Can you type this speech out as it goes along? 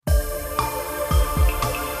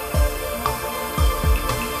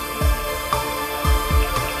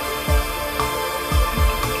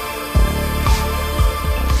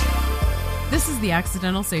the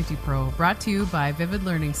Accidental Safety Pro, brought to you by Vivid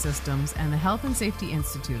Learning Systems and the Health and Safety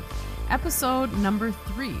Institute. Episode number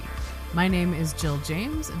 3. My name is Jill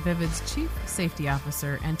James, Vivid's Chief Safety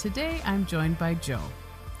Officer, and today I'm joined by Joe.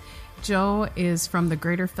 Joe is from the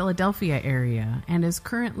greater Philadelphia area and is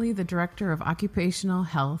currently the Director of Occupational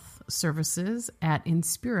Health Services at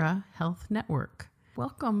Inspira Health Network.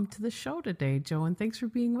 Welcome to the show today, Joe, and thanks for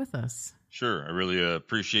being with us. Sure. I really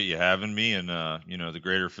appreciate you having me and, the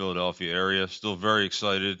greater Philadelphia area. Still very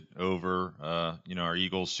excited over, our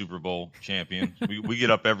Eagles Super Bowl champion. We get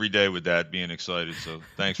up every day with that, being excited. So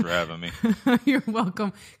thanks for having me. You're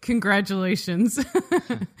welcome. Congratulations.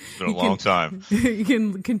 It's been a long time. You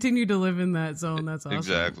can continue to live in that zone. That's awesome.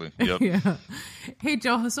 Exactly. Yep. Yeah. Hey,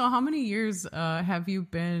 Joe, so how many years have you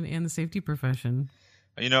been in the safety profession?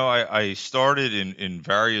 I started in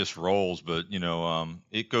various roles, but,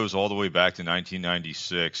 it goes all the way back to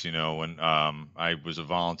 1996, when I was a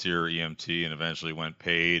volunteer EMT and eventually went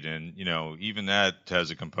paid. And, even that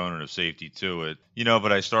has a component of safety to it,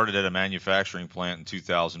 but I started at a manufacturing plant in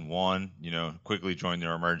 2001, quickly joined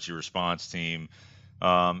their emergency response team.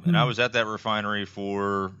 And I was at that refinery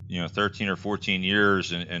for, 13 or 14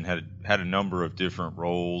 years and had a number of different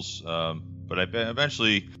roles. But I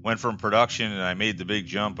eventually went from production and I made the big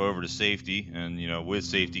jump over to safety. And, with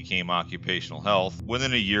safety came occupational health.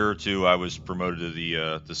 Within a year or two, I was promoted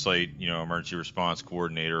to the site, emergency response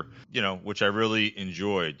coordinator, which I really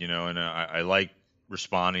enjoyed, and I like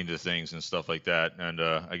responding to things and stuff like that. And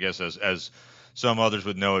I guess as some others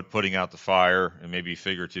would know it, putting out the fire, and maybe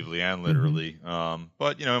figuratively and literally. Mm-hmm.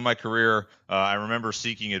 But, in my career, I remember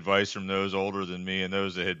seeking advice from those older than me and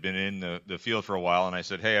those that had been in the field for a while. And I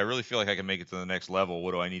said, hey, I really feel like I can make it to the next level.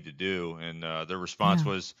 What do I need to do? And their response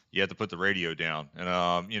was, you have to put the radio down. And,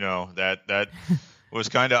 that was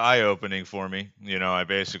kind of eye-opening for me. I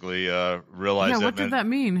basically realized that. What did that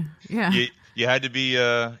mean? Yeah. You had to you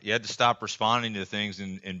had to stop responding to things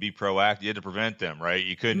and be proactive. You had to prevent them, right?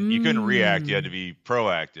 You couldn't react. You had to be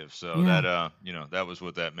proactive. So that was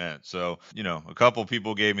what that meant. So, a couple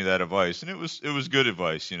people gave me that advice and it was good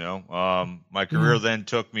advice, my career then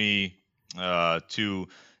took me to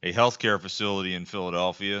a healthcare facility in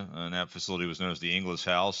Philadelphia, and that facility was known as the English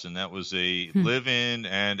House, and that was a live-in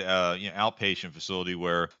and outpatient facility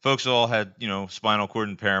where folks all had spinal cord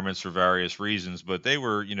impairments for various reasons, but they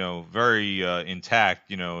were very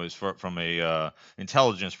intact from a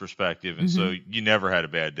intelligence perspective, and so you never had a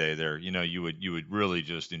bad day there. You would really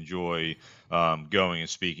just enjoy going and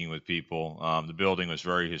speaking with people. The building was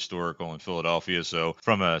very historical in Philadelphia, so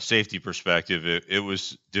from a safety perspective, it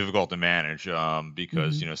was difficult to manage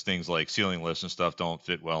because things like ceiling lifts and stuff don't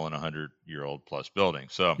fit well in a 100-year-old plus building.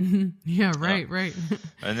 So right.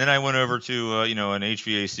 And then I went over to an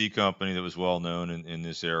HVAC company that was well known in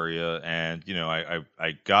this area, and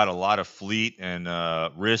I got a lot of fleet and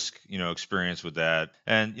risk experience with that,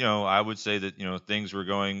 and I would say that things were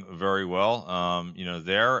going very well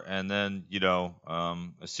there, and then a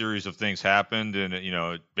series of things happened,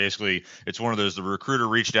 and basically it's one of those, the recruiter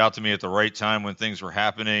reached out to me at the right time when things were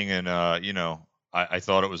happening, and I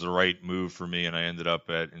thought it was the right move for me, and I ended up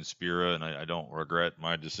at Inspira, and I don't regret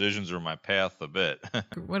my decisions or my path a bit.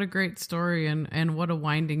 What a great story, and what a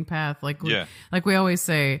winding path. Like we always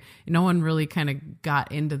say, no one really kind of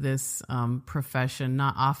got into this profession,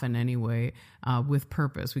 not often anyway, with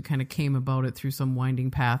purpose. We kind of came about it through some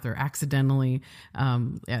winding path or accidentally,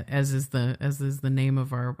 as is the name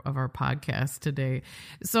of our podcast today.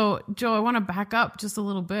 So, Joe, I want to back up just a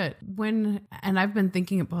little bit. And I've been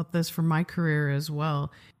thinking about this for my career as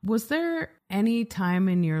well. Was there any time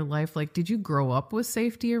in your life, like, did you grow up with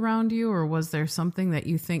safety around you, or was there something that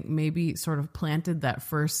you think maybe sort of planted that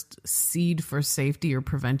first seed for safety or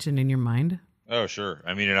prevention in your mind? Oh, sure.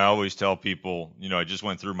 I mean, and I always tell people, I just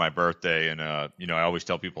went through my birthday, and, I always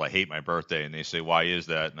tell people I hate my birthday, and they say, why is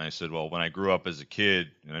that? And I said, well, when I grew up as a kid,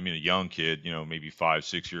 and I mean a young kid, maybe 5,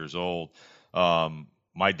 6 years old,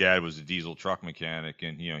 my dad was a diesel truck mechanic,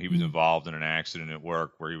 and, he was involved in an accident at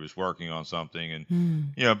work where he was working on something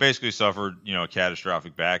and, basically suffered, a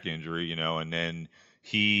catastrophic back injury, and then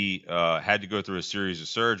he had to go through a series of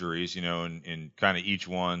surgeries, and kind of each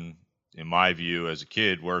one, in my view, as a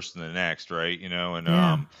kid, worse than the next, right?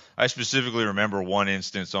 I specifically remember one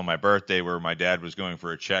instance on my birthday where my dad was going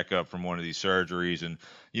for a checkup from one of these surgeries, and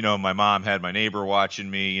my mom had my neighbor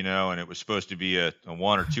watching me, and it was supposed to be a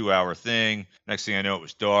 1 or 2 hour thing. Next thing I know, it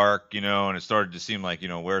was dark, and it started to seem like,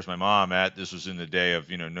 where's my mom at? This was in the day of,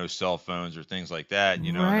 no cell phones or things like that,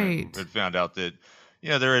 Right. And I found out that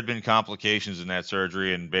there had been complications in that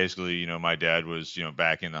surgery, and basically, my dad was,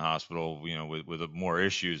 back in the hospital, with more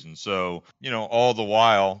issues. And so, all the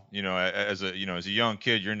while, as a young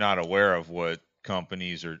kid, you're not aware of what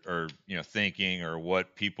companies are thinking, or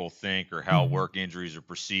what people think, or how work injuries are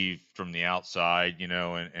perceived from the outside, I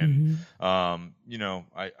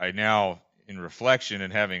now, in reflection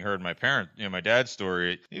and having heard my dad's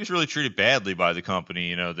story, he was really treated badly by the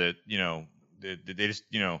company, that they just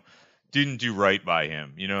didn't do right by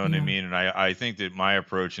him, you know what I mean? And I think that my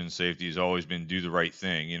approach in safety has always been do the right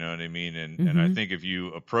thing, you know what I mean? And I think if you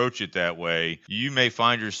approach it that way, you may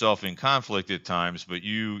find yourself in conflict at times, but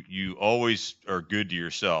you always are good to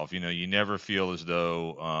yourself. You never feel as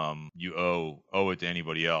though you owe it to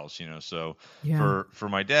anybody else, So for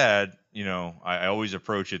my dad, I always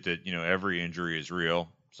approach it that, every injury is real.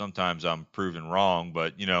 Sometimes I'm proven wrong,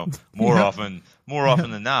 but more often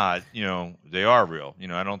than not, they are real.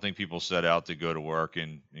 I don't think people set out to go to work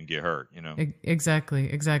and get hurt. Exactly.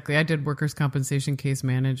 I did workers' compensation case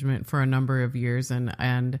management for a number of years,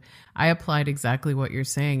 and I applied exactly what you're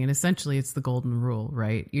saying. And essentially, it's the golden rule,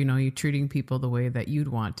 right? You're treating people the way that you'd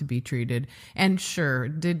want to be treated. And sure,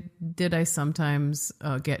 did I sometimes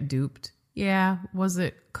get duped? Yeah. Was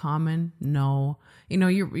it common? No.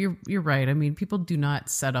 You're right. I mean, people do not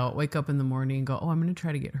wake up in the morning and go, oh, I'm going to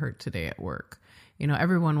try to get hurt today at work.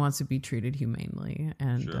 Everyone wants to be treated humanely,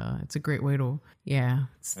 and it's a great way to,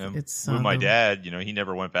 it's with my dad, he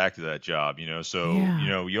never went back to that job, so,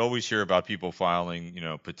 you always hear about people filing,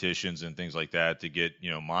 petitions and things like that to get,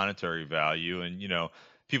 monetary value. And,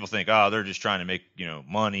 people think, oh, they're just trying to make,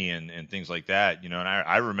 money and things like that, and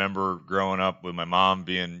I remember growing up with my mom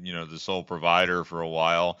being, the sole provider for a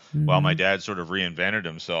while while my dad sort of reinvented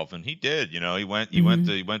himself. And he did, he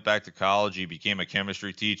went back to college. He became a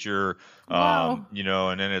chemistry teacher, wow.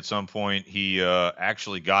 And then at some point he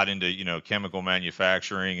actually got into, chemical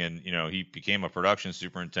manufacturing, and, he became a production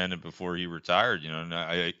superintendent before he retired,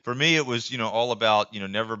 and for me, it was, all about,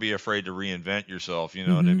 never be afraid to reinvent yourself, what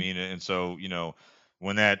I mean? And so,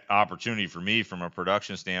 when that opportunity for me from a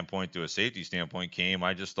production standpoint to a safety standpoint came,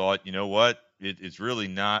 I just thought, you know what, it's really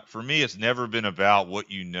not, for me, it's never been about what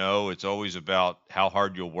you know. It's always about how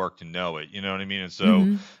hard you'll work to know it. You know what I mean? And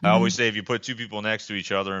so I always say, if you put two people next to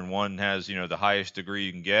each other and one has, the highest degree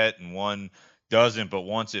you can get and one doesn't but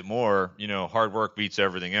wants it more, hard work beats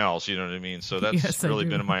everything else. You know what I mean? So that's really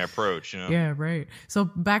been my approach. Yeah, right. So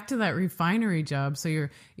back to that refinery job. So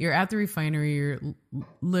you're at the refinery, you're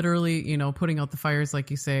literally, putting out the fires, like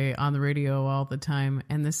you say, on the radio all the time,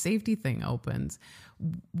 and the safety thing opens.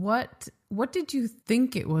 What did you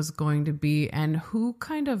think it was going to be, and who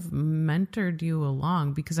kind of mentored you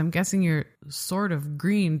along? Because I'm guessing you're sort of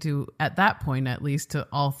green to, at that point at least, to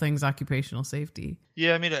all things occupational safety.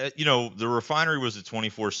 Yeah, I mean, the refinery was a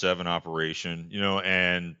 24/7 operation,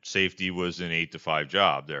 and safety was an 8 to 5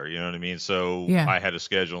 job there. You know what I mean? So I had a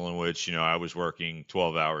schedule in which, I was working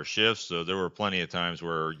 12-hour shifts. So there were plenty of times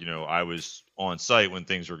where, I was on site when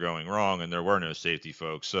things were going wrong and there were no safety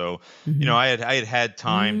folks. So, I had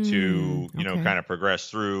time to, kind of progress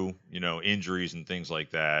through, injuries and things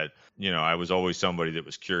like that. I was always somebody that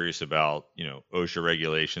was curious about, OSHA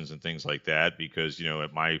regulations and things like that, because,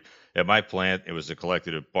 at my plant, it was a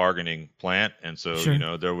collective bargaining plant. And so,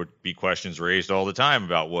 there would be questions raised all the time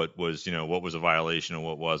about what was a violation and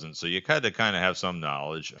what wasn't. So you had to kind of have some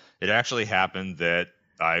knowledge. It actually happened that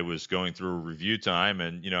I was going through a review time,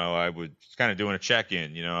 and, I was kind of doing a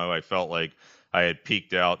check-in. I felt like I had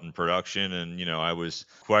peaked out in production, and, I was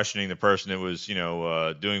questioning the person that was,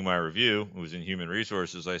 doing my review, who was in human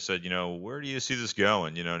resources. I said, where do you see this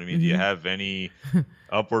going? You know what I mean? Do you have any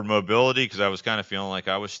upward mobility? Because I was kind of feeling like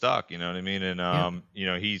I was stuck, you know what I mean? And,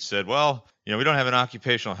 he said, well, we don't have an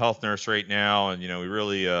occupational health nurse right now, and, we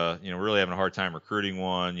really, really having a hard time recruiting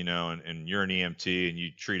one, and you're an EMT and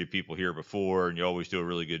you treated people here before and you always do a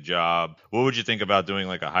really good job. What would you think about doing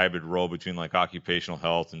like a hybrid role between like occupational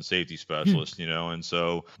health and safety specialist, And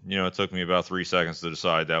so, it took me about 3 seconds to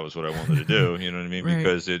decide that was what I wanted to do, you know what I mean? Right.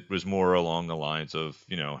 Because it was more along the lines of,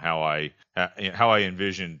 how I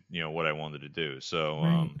envisioned, what I wanted to do. So,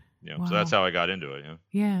 right. Wow. So that's how I got into it.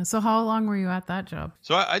 Yeah. So how long were you at that job?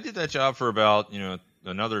 So I did that job for about,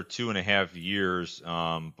 another 2.5 years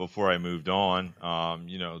before I moved on.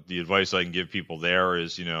 The advice I can give people there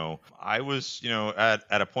is, I was,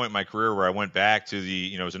 at a point in my career where I went back to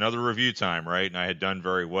it was another review time, right? And I had done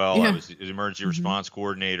very well. Yeah. I was an emergency response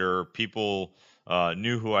coordinator. People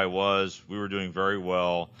knew who I was. We were doing very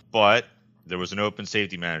well, but there was an open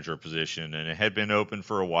safety manager position, and it had been open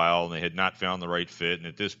for a while, and they had not found the right fit. And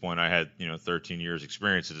at this point, I had, 13 years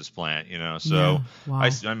experience at this plant, so wow.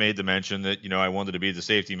 I made the mention that, I wanted to be the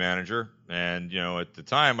safety manager. And, at the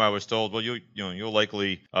time I was told, well, you'll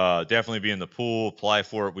likely definitely be in the pool, apply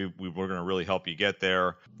for it. We're going to really help you get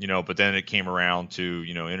there, but then it came around to,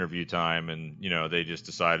 interview time, and, they just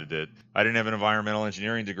decided that I didn't have an environmental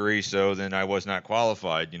engineering degree. So then I was not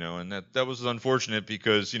qualified, and that was unfortunate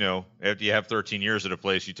because, after you have 13 years at a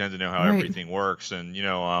place, you tend to know how everything works. And,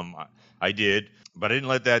 I did. But I didn't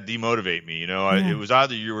let that demotivate me. It was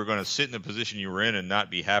either you were going to sit in the position you were in and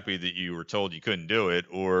not be happy that you were told you couldn't do it,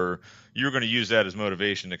 or you were going to use that as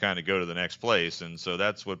motivation to kind of go to the next place. And so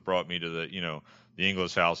that's what brought me to the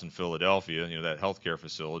Inglis House in Philadelphia, that healthcare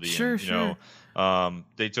facility. Sure,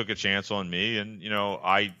 they took a chance on me, and,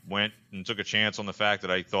 I went and took a chance on the fact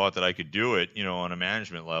that I thought that I could do it, on a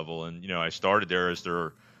management level. And, I started there as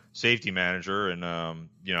their safety manager, and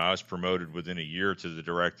I was promoted within a year to the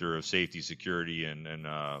director of safety, security, and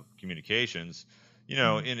communications.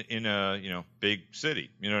 In a big city,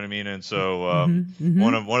 you know what I mean. And so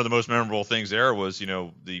one of the most memorable things there was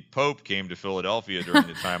the Pope came to Philadelphia during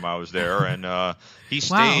the time I was there, and he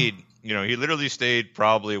stayed. He literally stayed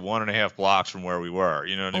probably 1.5 blocks from where we were.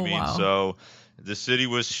 You know what I mean? Wow. So the city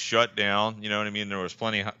was shut down, you know what I mean? There was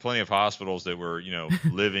plenty of hospitals that were,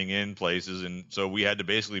 living in places. And so we had to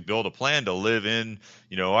basically build a plan to live in,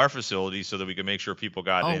 our facility so that we could make sure people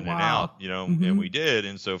got in and out, and we did.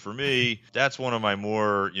 And so for me, that's one of my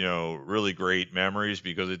more, really great memories,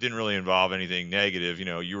 because it didn't really involve anything negative.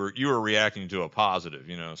 You were reacting to a positive,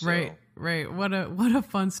 so. Right. What a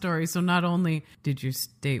fun story. So not only did your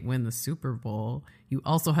state win the Super Bowl, you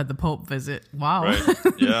also had the Pope visit. Wow. Right.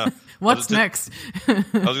 Yeah. What's next? I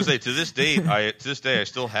was gonna say, to this day, I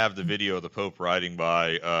still have the video of the Pope riding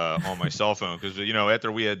by on my cell phone, because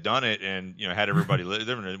after we had done it and had everybody live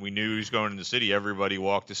there, and we knew he was going in the city, everybody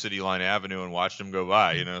walked to City Line Avenue and watched him go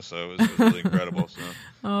by. So it was really incredible. So.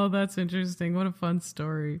 Oh, that's interesting. What a fun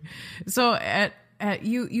story. So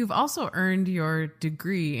you've also earned your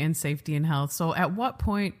degree in safety and health. So at what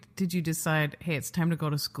point did you decide, hey, it's time to go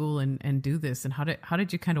to school and do this? And how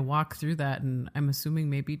did you kind of walk through that? And I'm assuming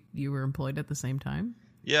maybe you were employed at the same time?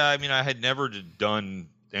 Yeah, I mean, I had never done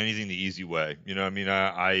anything the easy way.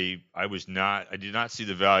 I did not see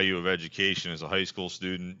the value of education as a high school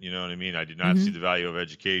student. You know what I mean? I did not see the value of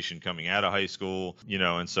education coming out of high school,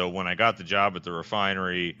 and so when I got the job at the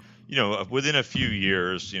refinery, within a few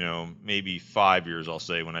years, maybe 5 years, I'll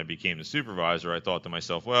say, when I became the supervisor, I thought to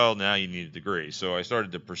myself, well, now you need a degree. So I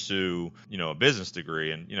started to pursue, a business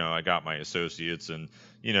degree, and, I got my associates. And,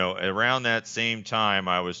 around that same time,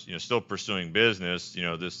 I was, still pursuing business.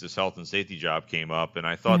 This health and safety job came up, and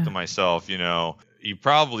I thought to myself, you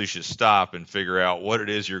probably should stop and figure out what it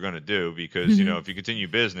is you're going to do, because, if you continue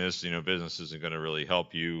business, business isn't going to really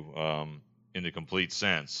help you, in the complete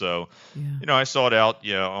sense. So, I sought out,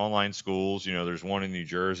 online schools. There's one in New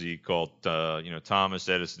Jersey called, Thomas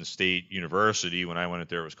Edison State University. When I went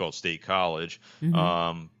there, it was called State College.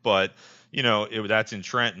 But, that's in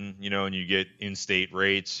Trenton, and you get in-state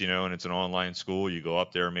rates, and it's an online school. You go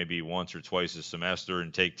up there maybe once or twice a semester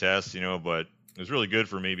and take tests, but it was really good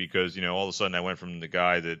for me because, all of a sudden I went from the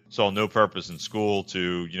guy that saw no purpose in school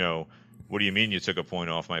to, what do you mean you took a point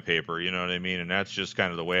off my paper? You know what I mean? And that's just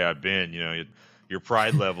kind of the way I've been. Your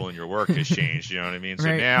pride level in your work has changed. You know what I mean?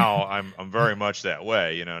 So now I'm very much that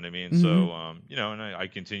way. You know what I mean? So and I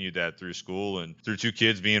continued that through school and through 2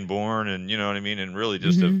 kids being born, and you know what I mean, and really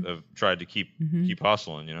just have tried to keep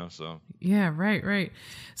hustling. So yeah, right.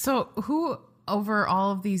 So who, over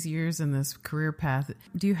all of these years in this career path,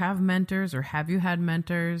 do you have mentors, or have you had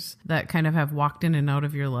mentors that kind of have walked in and out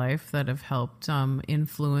of your life that have helped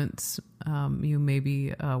influence you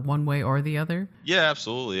maybe one way or the other? Yeah,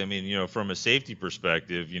 absolutely. I mean, from a safety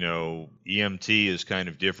perspective, EMT is kind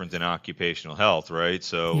of different than occupational health, right?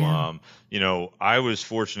 So, I was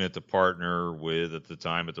fortunate to partner with, at the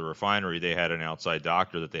time at the refinery, they had an outside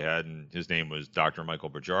doctor that they had, and his name was Dr.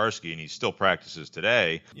 Michael Bajarski, and he still practices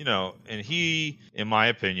today, and he, in my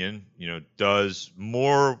opinion, does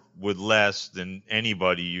more with less than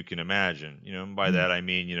anybody you can imagine. And by that I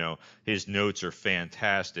mean, his notes are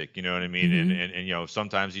fantastic, you know what I mean? And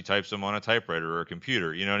sometimes he types them on a typewriter or a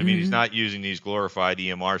computer, you know what I mean? He's not using these glorified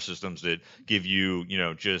EMR systems that give you,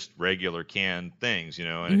 just regular canned things,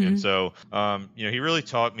 and so, he really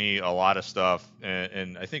taught me a lot of stuff.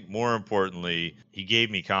 And I think more importantly, he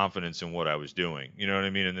gave me confidence in what I was doing, you know what I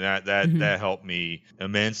mean? And that helped me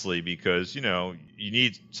immensely, because,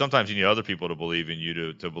 sometimes you need other people to believe in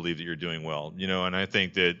you to believe that you're doing well, and I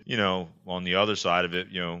think that, on the other side of it,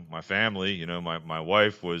 my family, my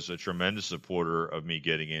wife was a tremendous supporter of me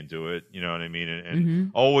getting into it, you know what I mean?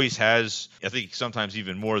 And always has, I think sometimes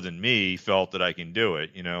even more than me, felt that I can do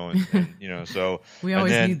it, and so we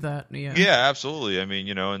always need that. Yeah. Yeah, absolutely. I mean,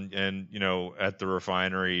 and at the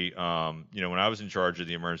refinery, when I was in charge of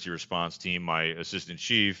the emergency response team, my assistant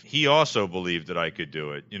chief, he also believed that I could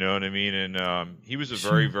do it, you know what I mean? And he was a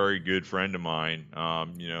very, very good friend of mine,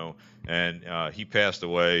 and he passed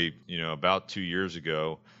away, about 2 years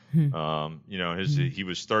ago. He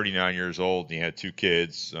was 39 years old and he had 2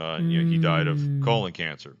 kids. He died of colon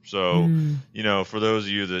cancer. So, for those of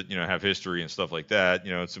you that, have history and stuff like that,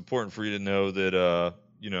 it's important for you to know that,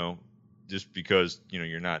 just because,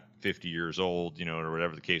 you're not 50 years old, or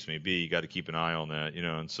whatever the case may be, you got to keep an eye on that,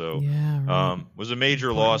 and so, was a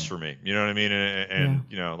major loss for me, you know what I mean?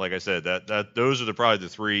 And like I said, those are probably the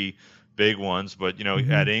 3 big ones, but,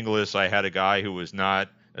 at Inglis, I had a guy who was not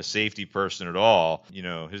a safety person at all.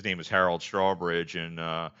 His name was Harold Strawbridge,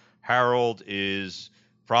 and Harold is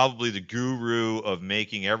probably the guru of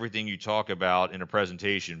making everything you talk about in a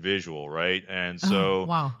presentation visual, right? And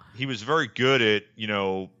so he was very good at,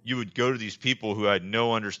 you would go to these people who had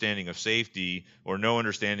no understanding of safety or no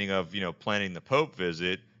understanding of, planning the Pope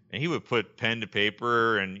visit, and he would put pen to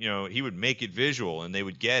paper and, he would make it visual and they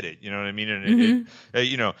would get it, you know what I mean?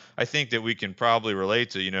 And, I think that we can probably relate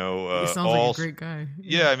to, he sounds like a great guy.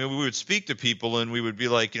 Yeah. I mean, we would speak to people and we would be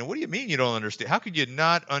like, what do you mean you don't understand? How could you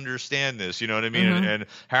not understand this? You know what I mean? And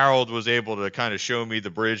Harold was able to kind of show me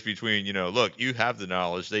the bridge between, look, you have the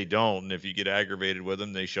knowledge, they don't. And if you get aggravated with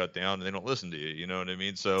them, they shut down and they don't listen to you. You know what I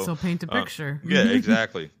mean? So paint a picture. Yeah,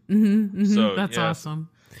 exactly. So that's awesome.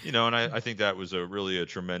 And I think that was really a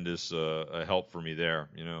tremendous help for me there,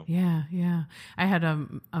 Yeah. I had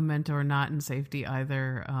a mentor not in safety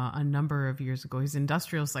either a number of years ago. He's an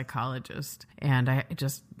industrial psychologist, and I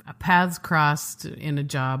just paths crossed in a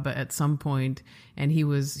job at some point, and he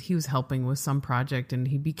was helping with some project, and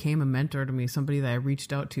he became a mentor to me, somebody that I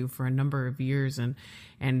reached out to for a number of years, and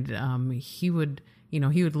he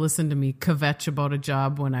would listen to me kvetch about a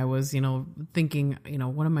job when I was, thinking,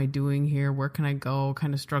 what am I doing here? Where can I go?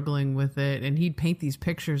 Kind of struggling with it. And he'd paint these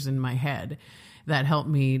pictures in my head that helped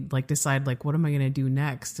me decide what am I going to do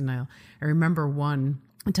next? And I remember one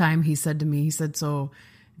time he said to me, so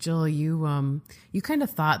Jill, you kind of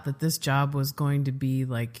thought that this job was going to be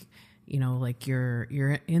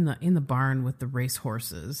you're in the barn with the race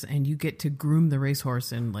horses, and you get to groom the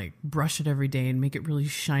racehorse and brush it every day and make it really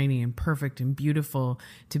shiny and perfect and beautiful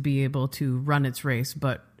to be able to run its race.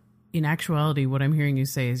 But in actuality, what I'm hearing you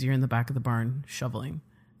say is you're in the back of the barn shoveling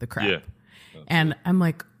the crap. Yeah, and I'm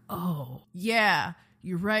like, oh yeah,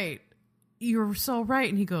 you're right. You're so right.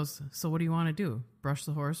 And he goes, so what do you want to do? Brush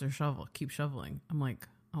the horse or shovel? Keep shoveling. I'm like,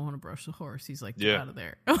 I want to brush the horse. He's like, get out of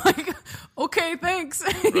there. I'm like, okay, thanks.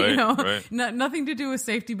 Right. Nothing to do with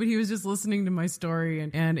safety, but he was just listening to my story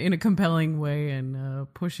and in a compelling way and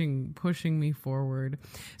pushing me forward.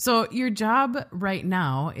 So your job right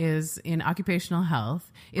now is in occupational health.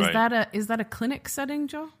 Is that a clinic setting,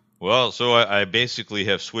 Joe? Well, so I basically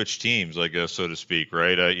have switched teams, I guess, so to speak,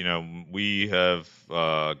 right? We have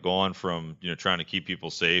gone from, trying to keep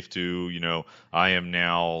people safe to, I am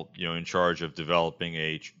now, in charge of developing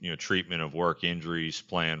a, treatment of work injuries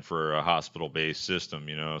plan for a hospital-based system,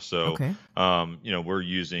 So, okay. We're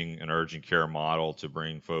using an urgent care model to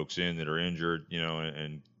bring folks in that are injured,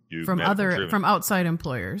 and from outside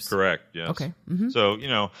employers. Correct. Yes. Okay. Mm-hmm.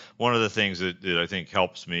 So, one of the things that I think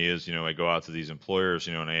helps me is, I go out to these employers,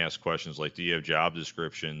 and I ask questions like, do you have job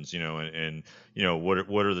descriptions, and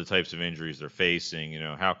what are the types of injuries they're facing?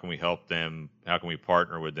 How can we help them? How can we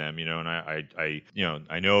partner with them? And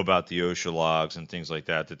I know about the OSHA logs and things like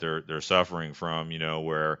that they're suffering from,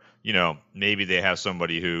 where, maybe they have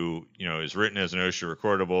somebody who, is written as an OSHA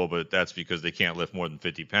recordable, but that's because they can't lift more than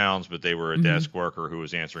 50 pounds, but they were a desk worker who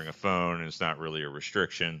was answering a phone, and it's not really a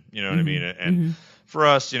restriction, what I mean? And for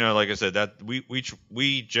us, like I said, that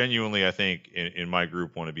we genuinely, I think in my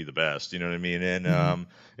group want to be the best, what I mean? And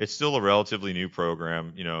it's still a relatively new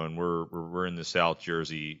program, and we're in the South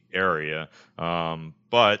Jersey area.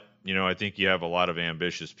 But I think you have a lot of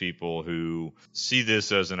ambitious people who see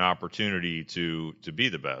this as an opportunity to be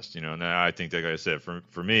the best, and I think, like I said,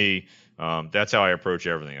 for me, that's how I approach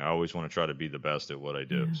everything. I always want to try to be the best at what I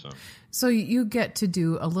do. Yeah. So you get to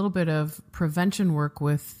do a little bit of prevention work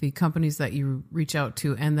with the companies that you reach out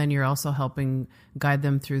to, and then you're also helping guide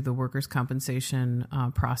them through the workers' compensation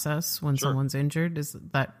process when someone's injured. Is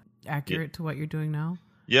that accurate to what you're doing now?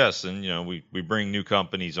 Yes, and we bring new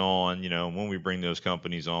companies on. When we bring those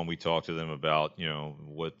companies on, we talk to them about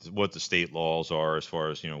what the state laws are as far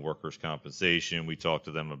as workers' compensation. We talk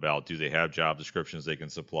to them about, do they have job descriptions they can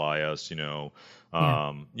supply us.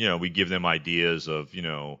 Yeah. We give them ideas of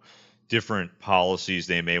different policies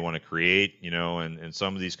they may want to create. And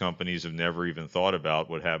some of these companies have never even thought about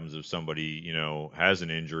what happens if somebody has an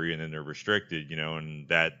injury and then they're restricted. And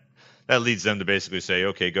that leads them to basically say,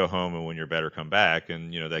 okay, go home, and when you're better, come back.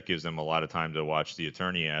 And, that gives them a lot of time to watch the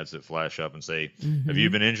attorney ads that flash up and say, have you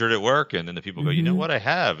been injured at work? And then the people go, you know what, I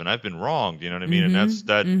have, and I've been wronged. You know what I mean? And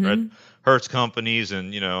that hurts companies.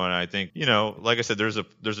 And, and I think, like I said, there's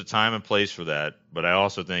a time and place for that. But I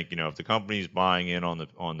also think, if the company's buying in on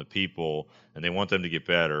the people and they want them to get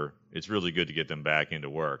better, it's really good to get them back into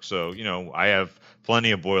work. So, I have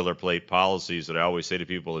plenty of boilerplate policies that I always say to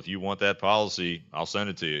people, if you want that policy, I'll send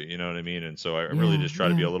it to you. You know what I mean? And so I really just try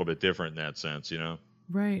to be a little bit different in that sense,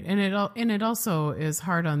 Right. And it also is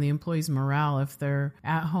hard on the employees' morale if they're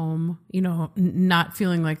at home, not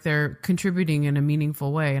feeling like they're contributing in a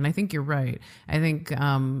meaningful way. And I think you're right. I think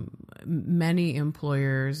many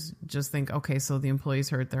employers just think, okay, so the employee's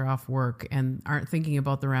hurt, they're off work, and aren't thinking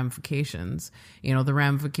about the ramifications, the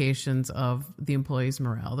ramifications of the employee's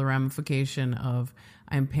morale, the ramification of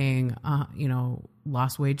I'm paying,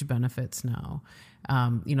 lost wage benefits now.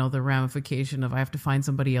 The ramification of I have to find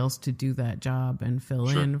somebody else to do that job and fill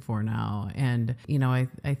in for now. And, I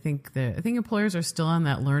think employers are still on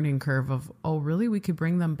that learning curve of, oh, really, we could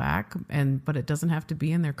bring them back, but it doesn't have to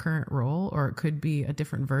be in their current role, or it could be a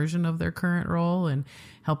different version of their current role, and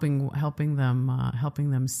helping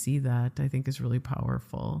them see that, I think, is really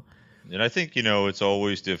powerful. And I think, it's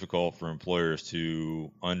always difficult for employers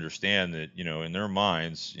to understand that, in their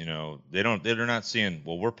minds, they're not seeing,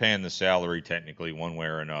 well, we're paying the salary technically one way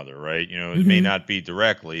or another, right? It may not be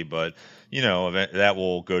directly, but, that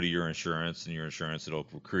will go to your insurance, and your insurance, it'll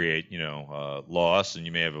create, loss, and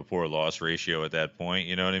you may have a poor loss ratio at that point.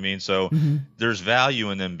 You know what I mean? So there's value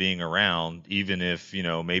in them being around, even if,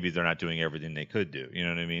 maybe they're not doing everything they could do. You know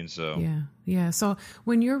what I mean? So Yeah. So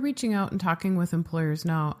when you're reaching out and talking with employers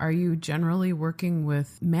now, are you generally working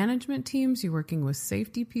with management teams? You working with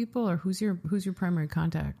safety people, or who's your primary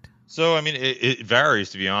contact? So, I mean, it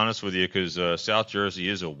varies, to be honest with you, because South Jersey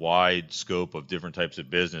is a wide scope of different types of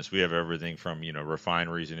business. We have everything from,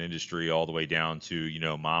 refineries and industry all the way down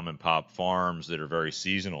to, mom and pop farms that are very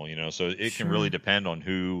seasonal, so it can really depend on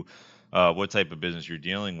what type of business you're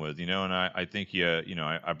dealing with, and I think,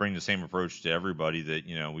 I bring the same approach to everybody that,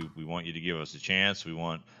 we want you to give us a chance. We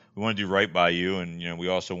want to do right by you. And, we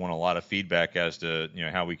also want a lot of feedback as to,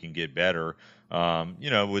 how we can get better.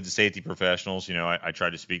 With the safety professionals, I try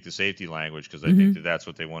to speak the safety language, because I think that's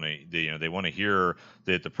what they want to, they want to hear,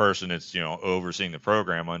 that the person that's, overseeing the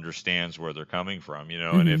program understands where they're coming from,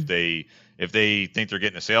 and if they think they're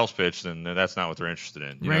getting a sales pitch, then that's not what they're interested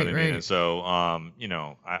in. You know what I mean? And so,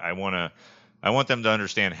 I want them to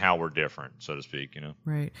understand how we're different, so to speak,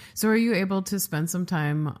 Right. So are you able to spend some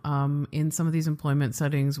time in some of these employment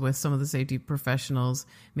settings with some of the safety professionals,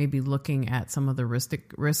 maybe looking at some of the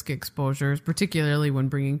risk exposures, particularly when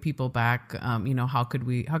bringing people back? How can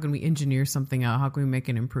we engineer something out? How can we make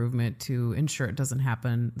an improvement to ensure it doesn't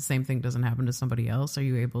happen? The same thing doesn't happen to somebody else. Are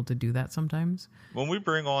you able to do that sometimes? When we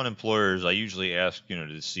bring on employers, I usually ask,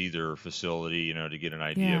 to see their facility, to get an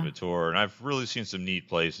idea of a tour. And I've really seen some neat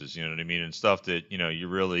places, you know what I mean? And stuff that, you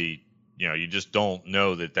really, you just don't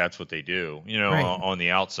know that that's what they do, on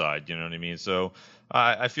the outside, you know what I mean? So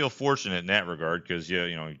I feel fortunate in that regard, because,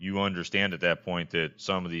 you understand at that point that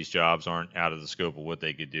some of these jobs aren't out of the scope of what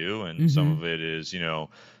they could do. And some of it is,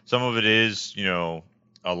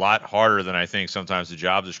 a lot harder than I think sometimes the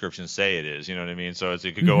job descriptions say it is, you know what I mean? So it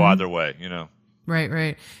could go either way,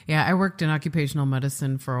 Right. Yeah, I worked in occupational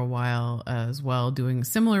medicine for a while as well, doing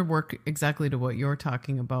similar work exactly to what you're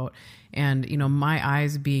talking about. And, my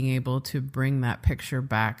eyes being able to bring that picture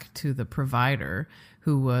back to the provider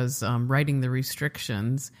who was writing the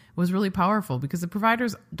restrictions was really powerful, because the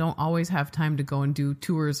providers don't always have time to go and do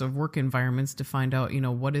tours of work environments to find out,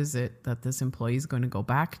 what is it that this employee is going to go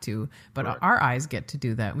back to. But our eyes get to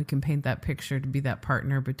do that. We can paint that picture to be that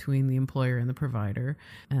partner between the employer and the provider.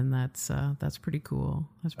 And that's pretty cool.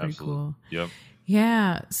 That's pretty cool. Yep.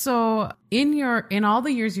 Yeah. So in all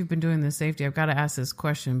the years you've been doing this safety, I've got to ask this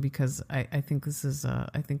question, because I think this is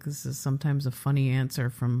sometimes a funny answer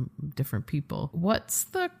from different people. What What's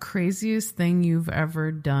the craziest thing you've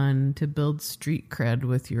ever done to build street cred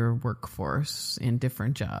with your workforce in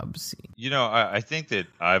different jobs? I think that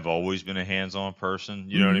I've always been a hands-on person,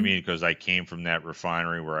 you know what I mean? Because I came from that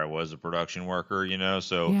refinery where I was a production worker,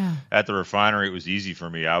 so at the refinery, it was easy for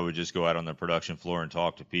me. I would just go out on the production floor and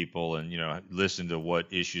talk to people and, listen to what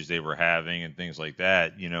issues they were having and things like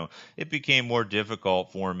that. It became more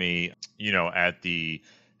difficult for me, at the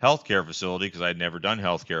healthcare facility because I'd never done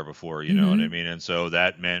healthcare before, you know what I mean? And so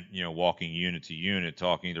that meant, walking unit to unit,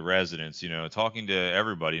 talking to residents, talking to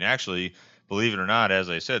everybody. And actually, believe it or not, as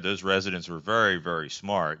I said, those residents were very, very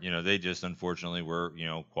smart. They just unfortunately were,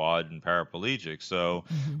 quad and paraplegic. So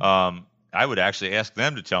I would actually ask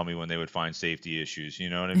them to tell me when they would find safety issues, you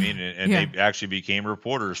know what I mean? And they actually became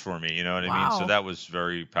reporters for me, you know what I mean? So that was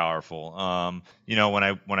very powerful.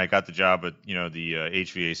 When I got the job at, the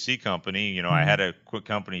HVAC company, I had a quick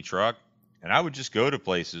company truck. And I would just go to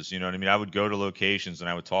places, you know what I mean? I would go to locations and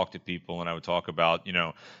I would talk to people and I would talk about,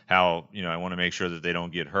 how, I want to make sure that they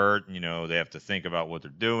don't get hurt. They have to think about what they're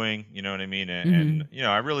doing, you know what I mean? And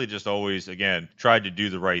I really just always, again, tried to do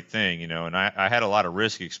the right thing, and I had a lot of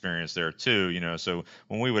risk experience there too, so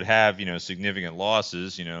when we would have, significant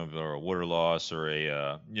losses, or a water loss or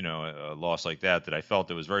a loss like that I felt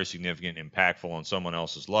that was very significant, impactful on someone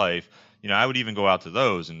else's life, I would even go out to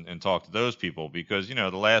those and talk to those people because, the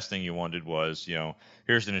last thing you wanted was,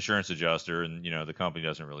 here's an insurance adjuster and, the company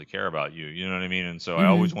doesn't really care about you. You know what I mean? And so I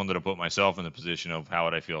always wanted to put myself in the position of how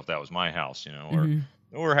would I feel if that was my house,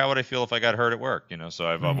 or how would I feel if I got hurt at work, so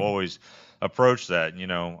I've always approached that,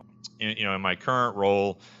 in my current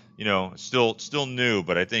role, still new,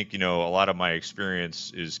 but I think, a lot of my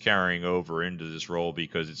experience is carrying over into this role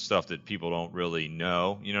because it's stuff that people don't really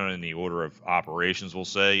know, in the order of operations, we'll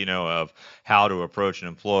say, of how to approach an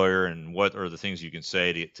employer and what are the things you can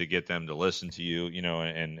say to get them to listen to you,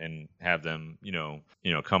 and have them,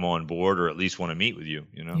 come on board or at least want to meet with you,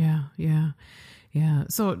 Yeah.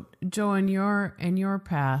 So Joe, in your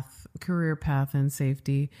career path in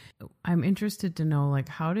safety, I'm interested to know,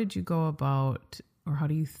 how did you go about, or how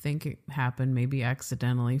do you think it happened, maybe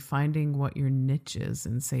accidentally, finding what your niche is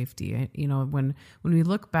in safety? When we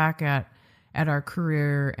look back at our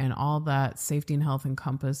career and all that safety and health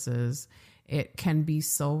encompasses, it can be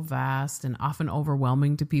so vast and often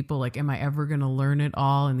overwhelming to people. Am I ever going to learn it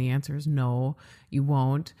all? And the answer is no, you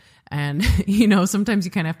won't. And, sometimes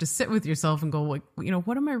you kind of have to sit with yourself and go,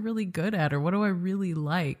 what am I really good at? Or what do I really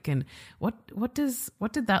like? And what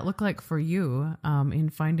did that look like for you in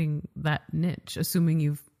finding that niche, assuming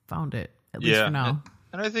you've found it, at least for now?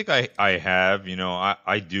 And I think I have,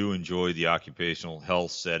 I do enjoy the occupational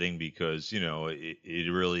health setting because, it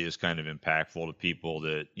really is kind of impactful to people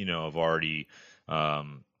that, have already,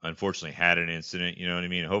 unfortunately had an incident, you know what I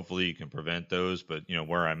mean? Hopefully you can prevent those, but,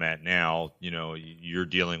 where I'm at now, you're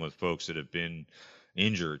dealing with folks that have been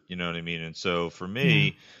injured, you know what I mean? And so for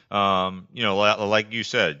me, like you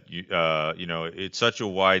said, it's such a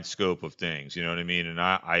wide scope of things, you know what I mean? And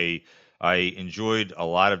I enjoyed a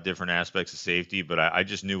lot of different aspects of safety, but I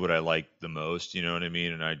just knew what I liked the most, you know what I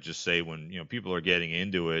mean? And I just say when, people are getting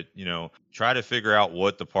into it, try to figure out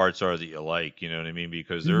what the parts are that you like, you know what I mean?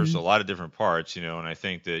 Because there's a lot of different parts, and I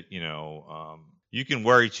think that, you can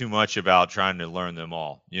worry too much about trying to learn them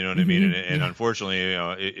all, you know what I mean? And unfortunately,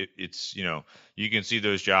 it's, you can see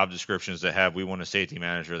those job descriptions that have, we want a safety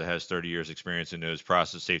manager that has 30 years experience in those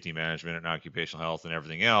process safety management and occupational health and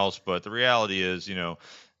everything else. But the reality is,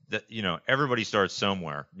 that everybody starts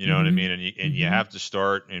somewhere, you know what I mean, and you have to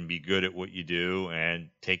start and be good at what you do and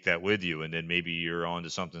take that with you, and then maybe you're on to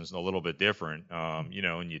something a little bit different, and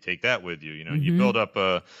you take that with you, and you build up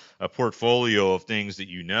a portfolio of things that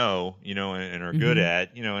and are good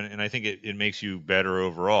at, and I think it makes you better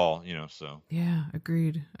overall, so. Yeah,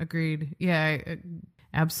 agreed. Yeah,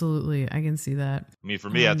 absolutely. I can see that. I mean, for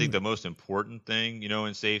me, I think the most important thing,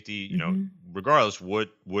 in safety, regardless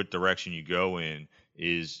what direction you go in,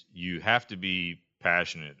 is you have to be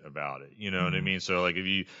passionate about it. You know what I mean? So if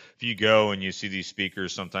you go and you see these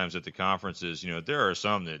speakers sometimes at the conferences, there are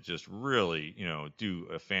some that just really, do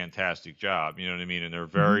a fantastic job, you know what I mean? And they're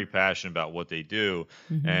very passionate about what they do.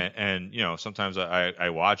 And sometimes I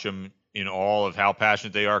watch them in all of how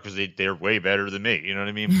passionate they are because they're way better than me, you know what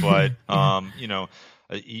I mean? But,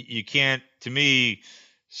 you can't, to me,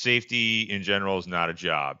 safety in general is not a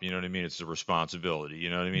job. You know what I mean? It's a responsibility. You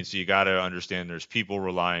know what I mean? So you got to understand there's people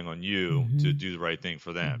relying on you to do the right thing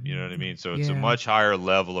for them. You know what I mean? So it's a much higher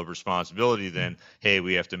level of responsibility than, hey,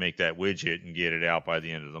 we have to make that widget and get it out by the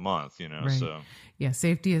end of the month, Right. So. Yeah,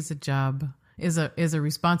 safety is a job is a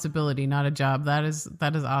responsibility, not a job. That is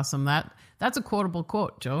awesome. That's a quotable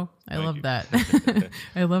quote, Joe. I love that.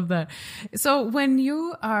 I love that. So when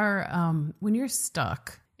you are when you're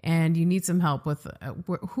stuck and you need some help with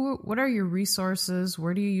what are your resources?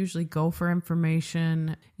 Where do you usually go for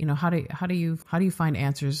information? How do you find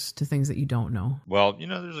answers to things that you don't know? Well,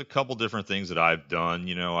 there's a couple different things that I've done.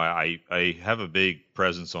 I have a big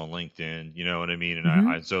presence on LinkedIn, you know what I mean?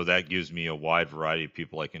 And so that gives me a wide variety of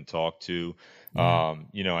people I can talk to. Yeah.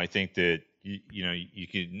 I think that you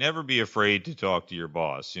could never be afraid to talk to your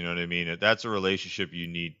boss. You know what I mean? That's a relationship you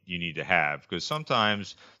need to have, because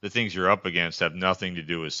sometimes the things you're up against have nothing to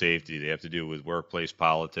do with safety. They have to do with workplace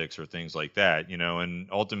politics or things like that, and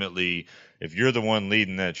ultimately, if you're the one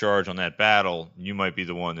leading that charge on that battle, you might be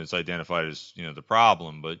the one that's identified as, the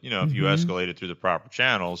problem. But, if you escalate it through the proper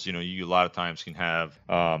channels, you a lot of times can have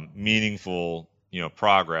meaningful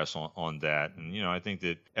progress on that. And, I think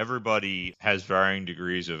that everybody has varying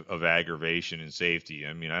degrees of aggravation and safety.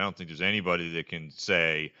 I mean, I don't think there's anybody that can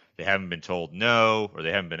say they haven't been told no, or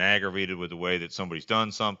they haven't been aggravated with the way that somebody's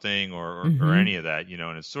done something or any of that,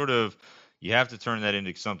 and it's sort of, you have to turn that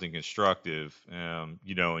into something constructive, and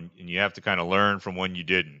you have to kind of learn from when you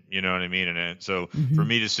didn't, you know what I mean? And so for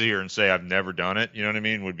me to sit here and say I've never done it, you know what I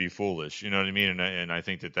mean, would be foolish, you know what I mean? And I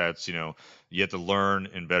think that's, you have to learn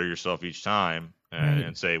and better yourself each time.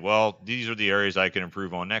 And say, well, these are the areas I can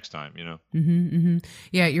improve on next time,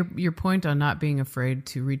 Yeah, your point on not being afraid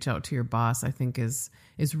to reach out to your boss, I think is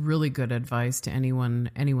really good advice to anyone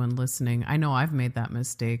listening. I know I've made that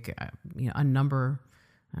mistake, a number,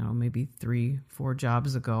 I don't know, maybe 3-4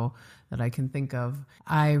 jobs ago that I can think of.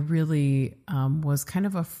 I really was kind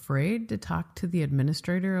of afraid to talk to the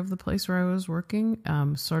administrator of the place where I was working,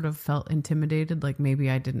 sort of felt intimidated, like maybe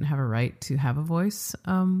I didn't have a right to have a voice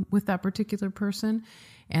with that particular person.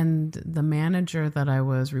 And the manager that I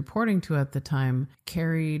was reporting to at the time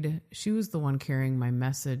she was the one carrying my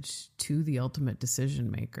message to the ultimate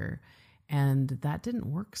decision maker. And that didn't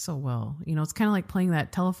work so well. It's kind of like playing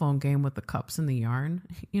that telephone game with the cups and the yarn,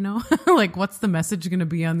 like what's the message going to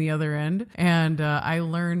be on the other end? And I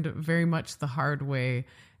learned very much the hard way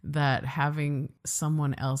that having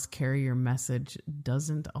someone else carry your message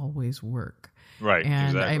doesn't always work. Right.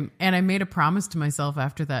 And exactly. I made a promise to myself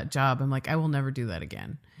after that job. I'm like, I will never do that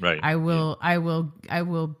again. Right. I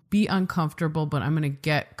will be uncomfortable, but I'm going to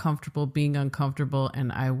get comfortable being uncomfortable,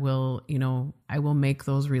 and I will make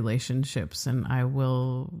those relationships, and I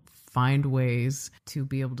will find ways to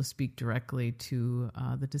be able to speak directly to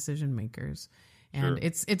the decision makers. And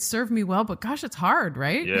it's served me well, but gosh, it's hard,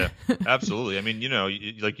 right? Yeah, absolutely. I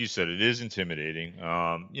mean, like you said, it is intimidating,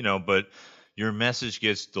 but your message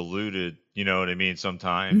gets diluted, you know what I mean?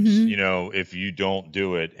 Sometimes, if you don't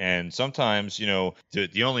do it. And sometimes,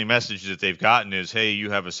 the only message that they've gotten is, hey,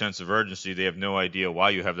 you have a sense of urgency. They have no idea why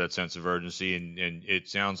you have that sense of urgency. And it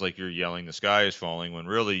sounds like you're yelling, the sky is falling, when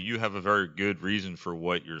really you have a very good reason for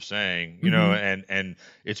what you're saying, and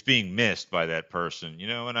it's being missed by that person,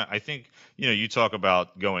 and I think, you talk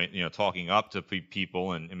about talking up to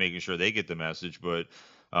people and making sure they get the message. But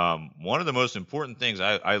one of the most important things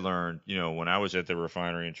I learned, when I was at the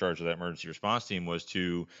refinery in charge of that emergency response team, was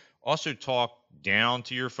to also talk down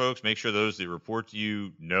to your folks, make sure those that report to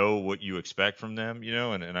you know what you expect from them,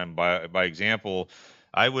 and I'm by example,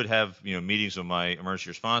 I would have, meetings with my emergency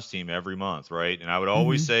response team every month, right? And I would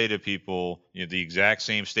always say to people, the exact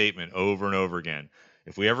same statement over and over again.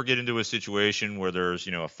 If we ever get into a situation where there's,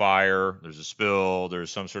 a fire, there's a spill, there's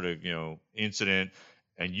some sort of, incident,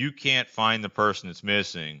 and you can't find the person that's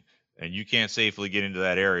missing, and you can't safely get into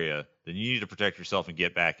that area, then you need to protect yourself and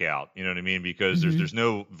get back out. You know what I mean? Because there's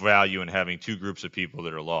no value in having two groups of people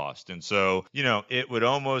that are lost. And so, it would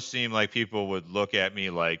almost seem like people would look at me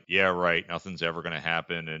like, yeah, right, nothing's ever going to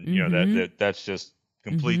happen. And, that's just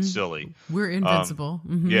complete silly. We're invincible.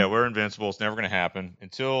 Yeah, we're invincible. It's never going to happen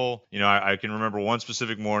until, I can remember one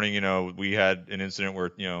specific morning, we had an incident where,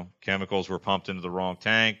 chemicals were pumped into the wrong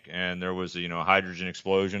tank, and there was a, hydrogen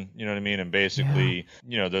explosion, you know what I mean? And basically,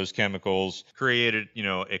 those chemicals created,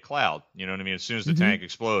 a cloud, you know what I mean? As soon as the tank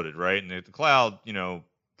exploded, right? And the cloud,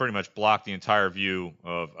 pretty much blocked the entire view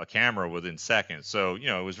of a camera within seconds. So,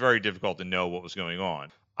 it was very difficult to know what was going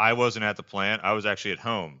on. I wasn't at the plant. I was actually at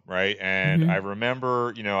home, right? And I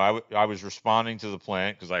remember, I was responding to the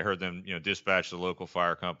plant because I heard them, dispatch the local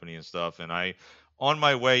fire company and stuff. And on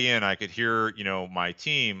my way in, I could hear, my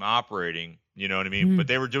team operating, you know what I mean? But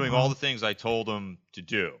they were doing all the things I told them to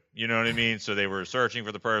do, you know what I mean? So they were searching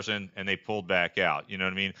for the person, and they pulled back out, you know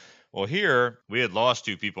what I mean? Well, here we had lost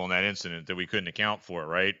 2 people in that incident that we couldn't account for,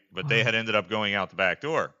 right? But they had ended up going out the back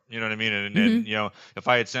door. You know what I mean? And then, if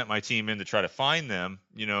I had sent my team in to try to find them,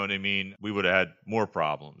 you know what I mean, we would have had more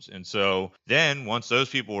problems. And so then once those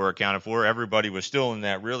people were accounted for, everybody was still in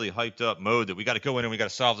that really hyped up mode that we got to go in and we got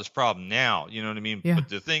to solve this problem now. You know what I mean? Yeah. But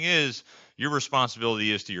the thing is, your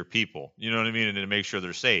responsibility is to your people. You know what I mean? And to make sure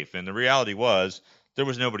they're safe. And the reality was, there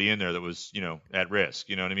was nobody in there that was, at risk.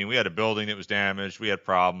 You know what I mean? We had a building that was damaged. We had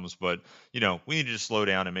problems, but, we needed to slow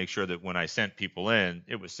down and make sure that when I sent people in,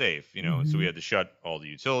 it was safe, and so we had to shut all the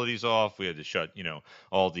utilities off. We had to shut,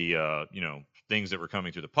 all the, things that were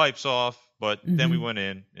coming through the pipes off. But then we went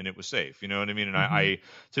in and it was safe. You know what I mean? And I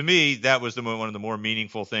to me, that was one of the more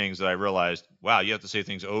meaningful things that I realized, wow, you have to say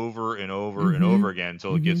things over and over and over again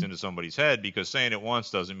until it gets into somebody's head, because saying it once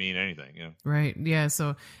doesn't mean anything. Right. Yeah.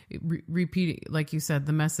 So repeat, like you said,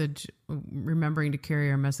 the message, remembering to carry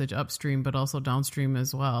our message upstream, but also downstream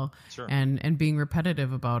as well. Sure. And being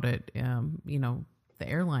repetitive about it. The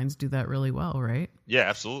airlines do that really well, right? Yeah,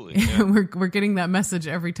 absolutely. Yeah. we're getting that message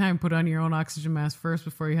every time. Put on your own oxygen mask first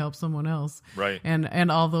before you help someone else. Right. And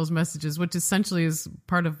all those messages, which essentially is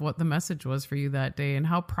part of what the message was for you that day, and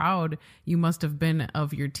how proud you must have been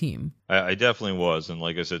of your team. I definitely was. And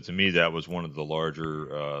like I said, to me, that was one of the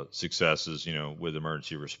larger successes, with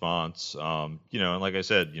emergency response. And like I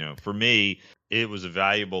said, for me, it was a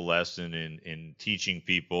valuable lesson in teaching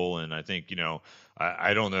people. And I think,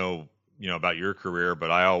 I don't know, about your career,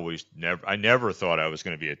 but I never thought I was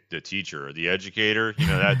going to be the teacher or the educator.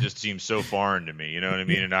 That just seems so foreign to me, you know what I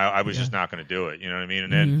mean? And I was just not going to do it, you know what I mean?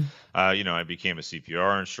 And then, I became a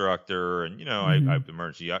CPR instructor, and, I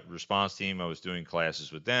emergency response team, I was doing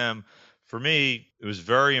classes with them. For me, it was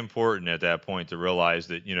very important at that point to realize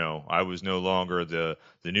that, I was no longer the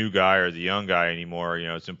new guy or the young guy anymore.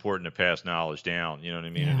 It's important to pass knowledge down, you know what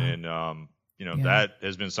I mean? Yeah. And that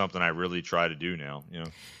has been something I really try to do now,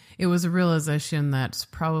 It was a realization that's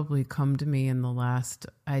probably come to me in the last,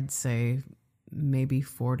 I'd say, maybe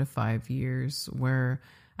 4 to 5 years, where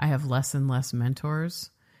I have less and less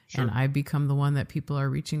mentors, and I become the one that people are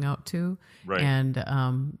reaching out to. Right.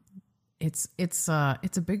 And it's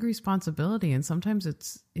a big responsibility, and sometimes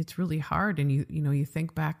it's really hard. And you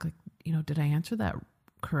think back, like, did I answer that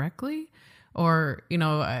correctly? Or,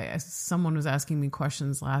 someone was asking me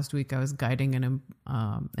questions last week. I was guiding an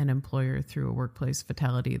employer through a workplace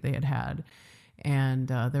fatality they had. And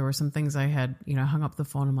there were some things I had, hung up the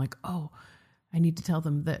phone. I'm like, oh, I need to tell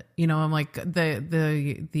them that, I'm like,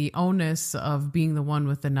 the onus of being the one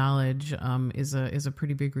with the knowledge is a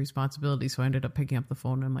pretty big responsibility. So I ended up picking up the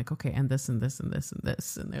phone and I'm like, okay, and this and this and this and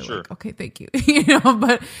this, and they're like, okay, thank you.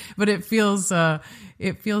 But it feels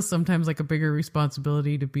sometimes like a bigger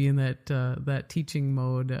responsibility to be in that teaching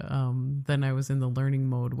mode than I was in the learning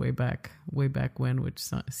mode way back when, which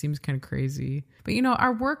seems kind of crazy. But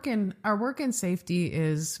our work in safety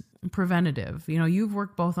is preventative. You've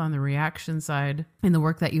worked both on the reaction side in the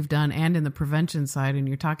work that you've done and in the prevention side. And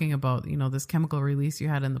you're talking about, this chemical release you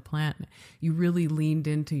had in the plant. You really leaned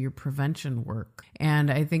into your prevention work.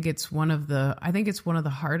 And I think it's one of the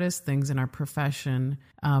hardest things in our profession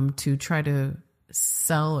to try to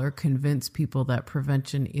sell or convince people that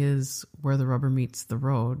prevention is where the rubber meets the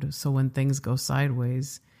road. So when things go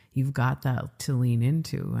sideways, you've got that to lean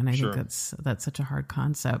into. And I think that's such a hard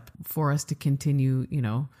concept for us to continue,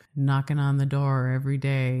 knocking on the door every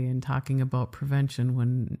day and talking about prevention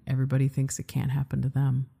when everybody thinks it can't happen to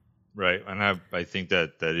them. Right. And I think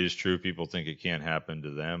that is true. People think it can't happen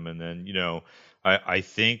to them. And then, I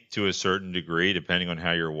think to a certain degree, depending on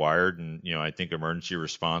how you're wired, and, I think emergency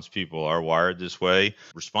response people are wired this way.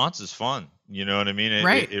 Response is fun. You know what I mean?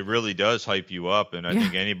 It really does hype you up. And I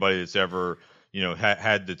think anybody that's ever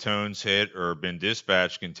had the tones hit or been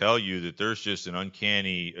dispatched can tell you that there's just an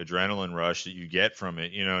uncanny adrenaline rush that you get from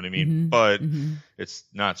it. You know what I mean? But it's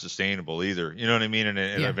not sustainable either. You know what I mean? And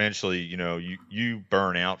eventually, you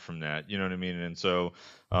burn out from that. You know what I mean? And so,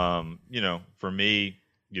 for me,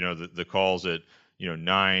 the calls at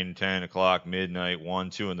 9, 10 o'clock, midnight, 1,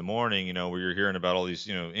 2 in the morning, where you're hearing about all these,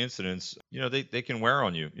 incidents, they can wear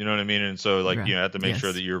on you, you know what I mean? And so you have to make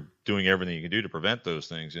sure that you're doing everything you can do to prevent those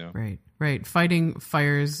things, Right. Fighting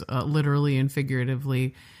fires, literally and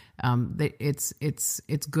figuratively.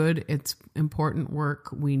 It's good. It's important work.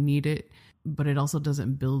 We need it, but it also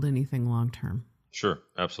doesn't build anything long-term. Sure.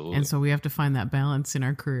 Absolutely. And so we have to find that balance in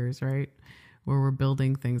our careers, right? Where we're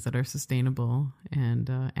building things that are sustainable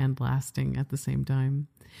and lasting at the same time.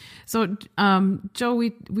 So, Joe,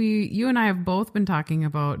 you and I have both been talking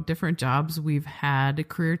about different jobs we've had,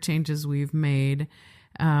 career changes we've made,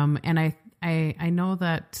 and I know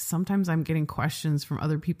that sometimes I'm getting questions from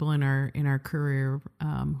other people in our career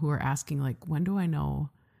who are asking, like, when do I know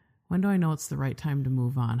it's the right time to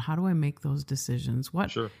move on? How do I make those decisions?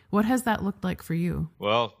 What has that looked like for you?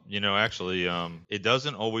 Well, actually, it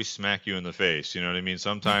doesn't always smack you in the face. You know what I mean?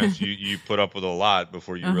 Sometimes you put up with a lot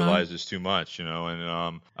before you realize it's too much, and,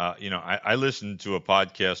 I listened to a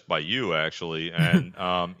podcast by you actually. And,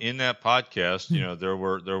 in that podcast,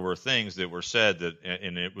 there were things that were said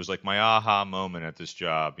and it was like my aha moment at this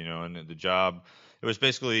job, and the job, it was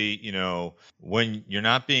basically, when you're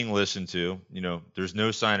not being listened to, there's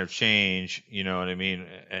no sign of change, you know what I mean?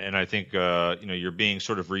 And I think, you're being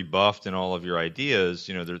sort of rebuffed in all of your ideas,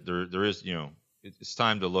 there is, it's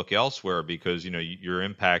time to look elsewhere because, your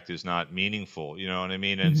impact is not meaningful, you know what I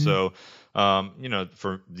mean? And so,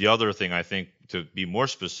 for the other thing, I think to be more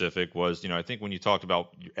specific was, I think when you talked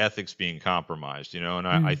about your ethics being compromised, and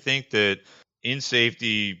I think that in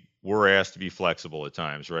safety, we're asked to be flexible at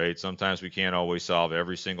times, right? Sometimes we can't always solve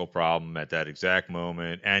every single problem at that exact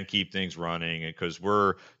moment and keep things running because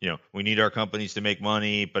we need our companies to make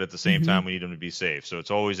money, but at the same time, we need them to be safe. So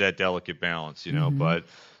it's always that delicate balance, but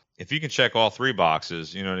if you can check all three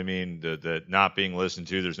boxes, you know what I mean? The not being listened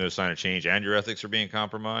to, there's no sign of change, and your ethics are being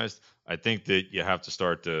compromised. I think that you have to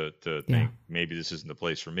start to think maybe this isn't the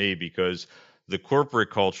place for me because the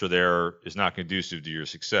corporate culture there is not conducive to your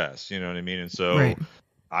success. You know what I mean? And so right.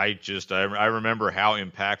 I remember how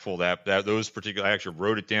impactful that those particular, I actually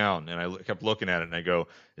wrote it down and I kept looking at it and I go,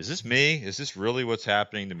 is this me? Is this really what's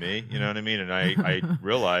happening to me? You know what I mean? And I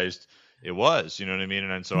realized it was, you know what I mean?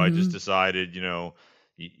 And so I just decided, you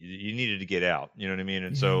needed to get out, you know what I mean?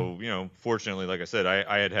 And so, fortunately, like I said,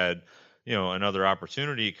 I had, another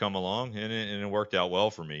opportunity come along and it worked out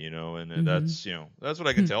well for me, and that's what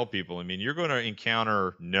I can tell people. I mean, you're going to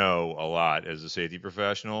encounter no a lot as a safety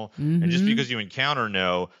professional. And just because you encounter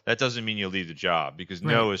no, that doesn't mean you leave the job because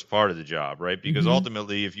no is part of the job, right? Because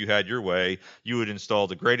ultimately, if you had your way, you would install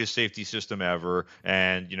the greatest safety system ever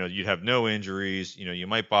and, you'd have no injuries. You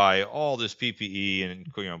might buy all this PPE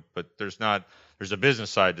and, but there's a business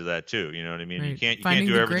side to that too. You know what I mean? Right. You can't Finding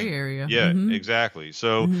do the everything. gray area. Yeah, exactly.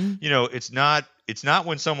 So, it's not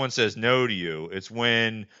when someone says no to you. It's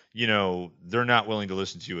when, they're not willing to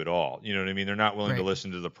listen to you at all. You know what I mean? They're not willing to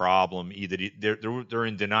listen to the problem. Either they're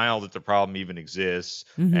in denial that the problem even exists.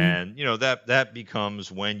 And, that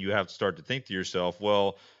becomes when you have to start to think to yourself,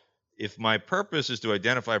 well, if my purpose is to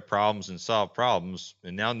identify problems and solve problems,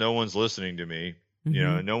 and now no one's listening to me,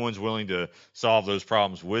 no one's willing to solve those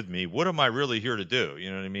problems with me. What am I really here to do?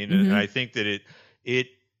 You know what I mean? And I think that it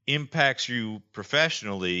impacts you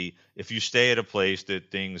professionally if you stay at a place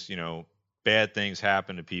that things, bad things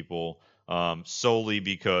happen to people solely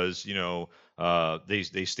because,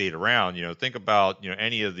 they stayed around. Think about,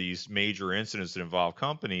 any of these major incidents that involve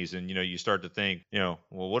companies and, you start to think, well,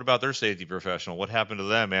 what about their safety professional? What happened to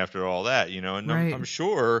them after all that? And right. I'm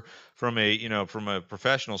sure from a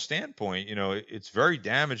professional standpoint, it's very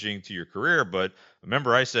damaging to your career. But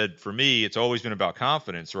remember, I said for me, it's always been about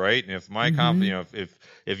confidence, right? And if my confidence,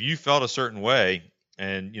 if you felt a certain way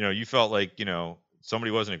and, you felt like,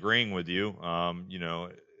 somebody wasn't agreeing with you,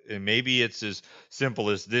 and maybe it's as simple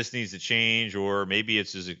as this needs to change, or maybe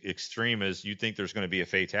it's as extreme as you think there's going to be a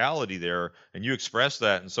fatality there, and you express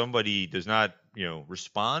that, and somebody does not,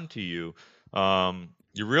 respond to you.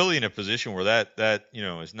 You're really in a position where that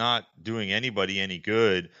is not doing anybody any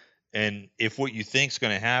good. And if what you think is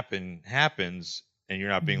going to happen happens, and you're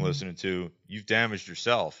not being listened to, you've damaged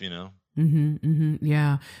yourself.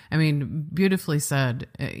 Yeah. I mean, beautifully said.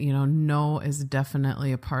 No is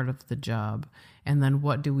definitely a part of the job. And then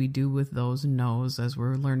what do we do with those no's as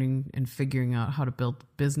we're learning and figuring out how to build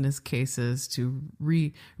business cases to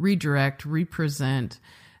redirect, represent,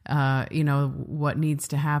 what needs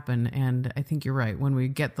to happen. And I think you're right. When we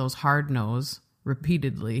get those hard no's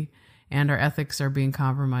repeatedly and our ethics are being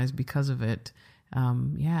compromised because of it,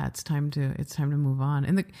 it's time to move on.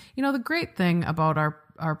 And the great thing about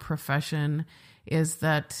our profession is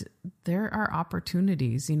that there are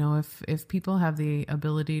opportunities. If people have the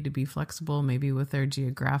ability to be flexible, maybe with their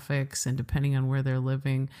geographics and depending on where they're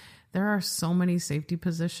living, there are so many safety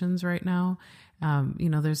positions right now.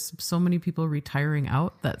 There's so many people retiring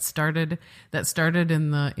out that started in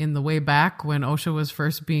the way back when OSHA was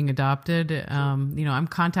first being adopted. I'm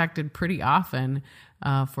contacted pretty often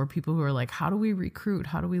for people who are like, how do we recruit?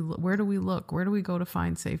 Where do we look? Where do we go to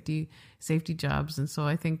find safety jobs? And so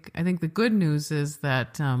I think the good news is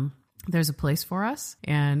that there's a place for us,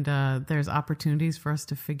 and there's opportunities for us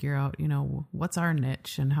to figure out, what's our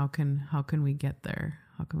niche and how can we get there?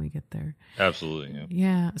 How can we get there? Absolutely. Yeah.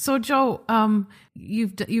 Yeah. So Joe,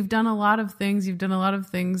 you've done a lot of things. You've done a lot of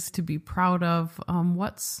things to be proud of.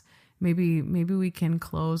 What's maybe we can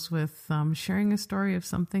close with sharing a story of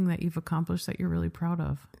something that you've accomplished that you're really proud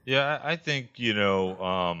of. Yeah, I think, you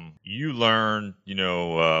learn,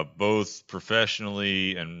 both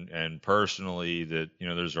professionally and personally that,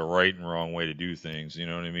 there's a right and wrong way to do things, you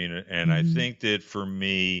know what I mean? And I think that for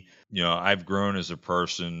me, I've grown as a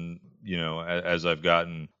person, as I've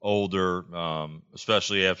gotten older,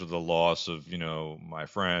 especially after the loss of, my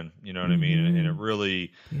friend, you know what I mean? And it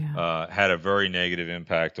really had a very negative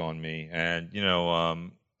impact on me. And,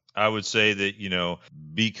 I would say that,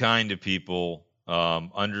 be kind to people.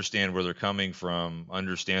 Understand where they're coming from,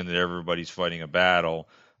 understand that everybody's fighting a battle.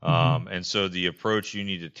 And so the approach you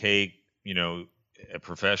need to take,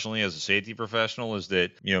 professionally as a safety professional is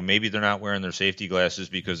that, maybe they're not wearing their safety glasses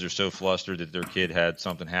because they're so flustered that their kid had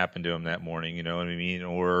something happen to them that morning, you know what I mean?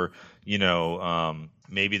 Or,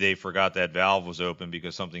 maybe they forgot that valve was open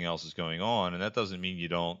because something else is going on. And that doesn't mean you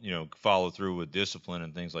don't, follow through with discipline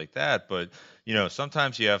and things like that. But,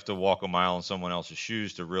 sometimes you have to walk a mile in someone else's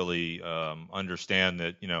shoes to really understand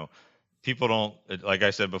that, people don't, like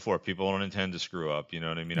I said before, people don't intend to screw up. You know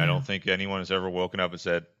what I mean? I don't think anyone has ever woken up and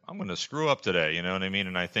said, I'm going to screw up today. You know what I mean?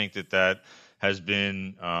 And I think that has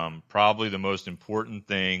been probably the most important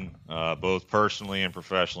thing, both personally and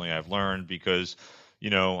professionally, I've learned because,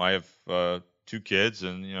 I have 2 kids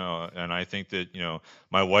and, and I think that,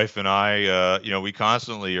 my wife and I, we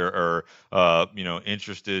constantly are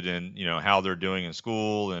interested in, how they're doing in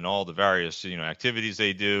school and all the various, activities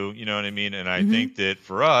they do, you know what I mean? And I think that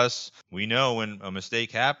for us, we know when a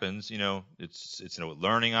mistake happens, it's a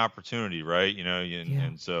learning opportunity, right?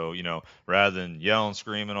 And so, rather than yell and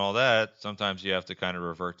scream and all that, sometimes you have to kind of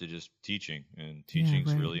revert to just teaching, and teaching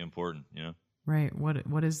is really important, Right.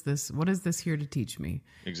 What is this? What is this here to teach me?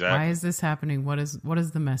 Exactly. Why is this happening? What is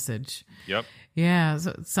the message? Yep. Yeah.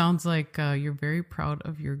 So it sounds like you're very proud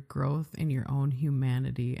of your growth in your own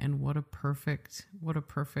humanity, and what a perfect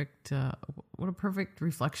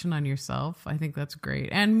reflection on yourself. I think that's great.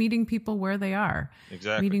 And meeting people where they are.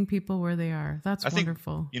 Exactly. Meeting people where they are. That's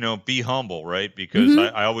wonderful. Think, be humble, right? Because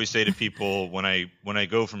I always say to people when I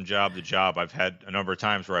go from job to job, I've had a number of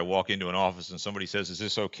times where I walk into an office and somebody says, "Is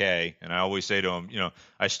this okay?" And I always say to them,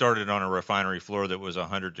 I started on a refinery floor that was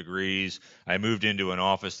 100 degrees. I moved into an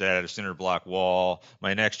office that had a cinder block wall.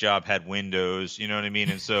 My next job had windows, you know what I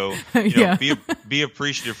mean? And so, be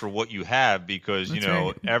appreciative for what you have because, that's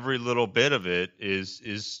right. Every little bit of it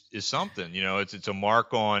is something, it's a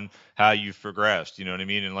mark on how you've progressed, you know what I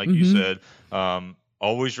mean? And like you said,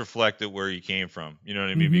 always reflect at where you came from, you know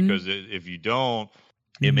what I mean? Because if you don't,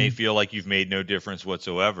 it may feel like you've made no difference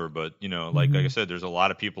whatsoever, but like I said, there's a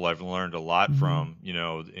lot of people I've learned a lot from,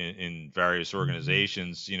 in various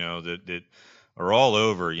organizations, that are all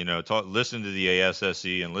over. Listen to the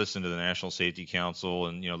ASSE and listen to the National Safety Council,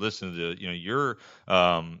 and listen to your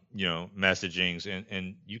messagings,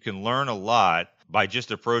 and you can learn a lot by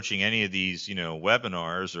just approaching any of these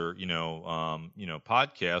webinars or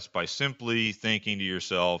podcasts by simply thinking to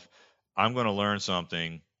yourself, I'm going to learn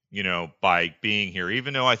something. By being here,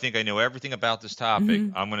 even though I think I know everything about this topic,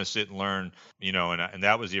 I'm going to sit and learn, and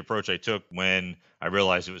that was the approach I took when I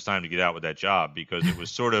realized it was time to get out with that job, because it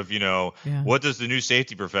was sort of, what does the new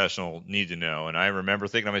safety professional need to know? And I remember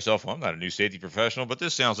thinking to myself, well, I'm not a new safety professional, but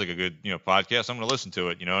this sounds like a good, podcast. I'm going to listen to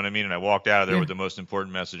it. You know what I mean? And I walked out of there with the most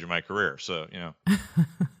important message of my career. So,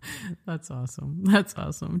 That's awesome. That's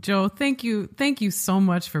awesome. Joe, thank you. Thank you so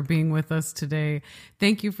much for being with us today.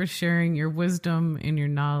 Thank you for sharing your wisdom and your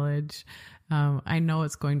knowledge. I know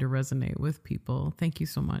it's going to resonate with people. Thank you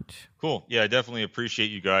so much. Cool. Yeah, I definitely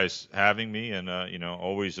appreciate you guys having me, and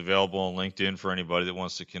always available on LinkedIn for anybody that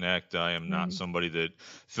wants to connect. I am not somebody that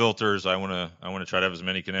filters. I want to try to have as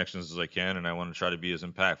many connections as I can, and I want to try to be as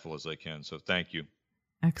impactful as I can. So thank you.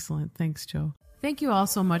 Excellent. Thanks, Joe. Thank you all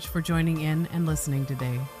so much for joining in and listening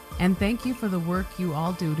today. And thank you for the work you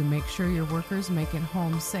all do to make sure your workers make it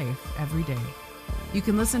home safe every day. You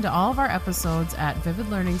can listen to all of our episodes at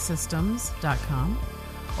vividlearningsystems.com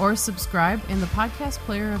or subscribe in the podcast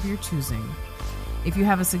player of your choosing. If you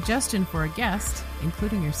have a suggestion for a guest,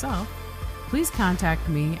 including yourself, please contact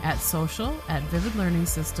me at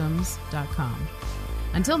social@vividlearningsystems.com.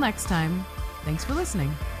 Until next time, thanks for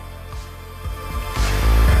listening.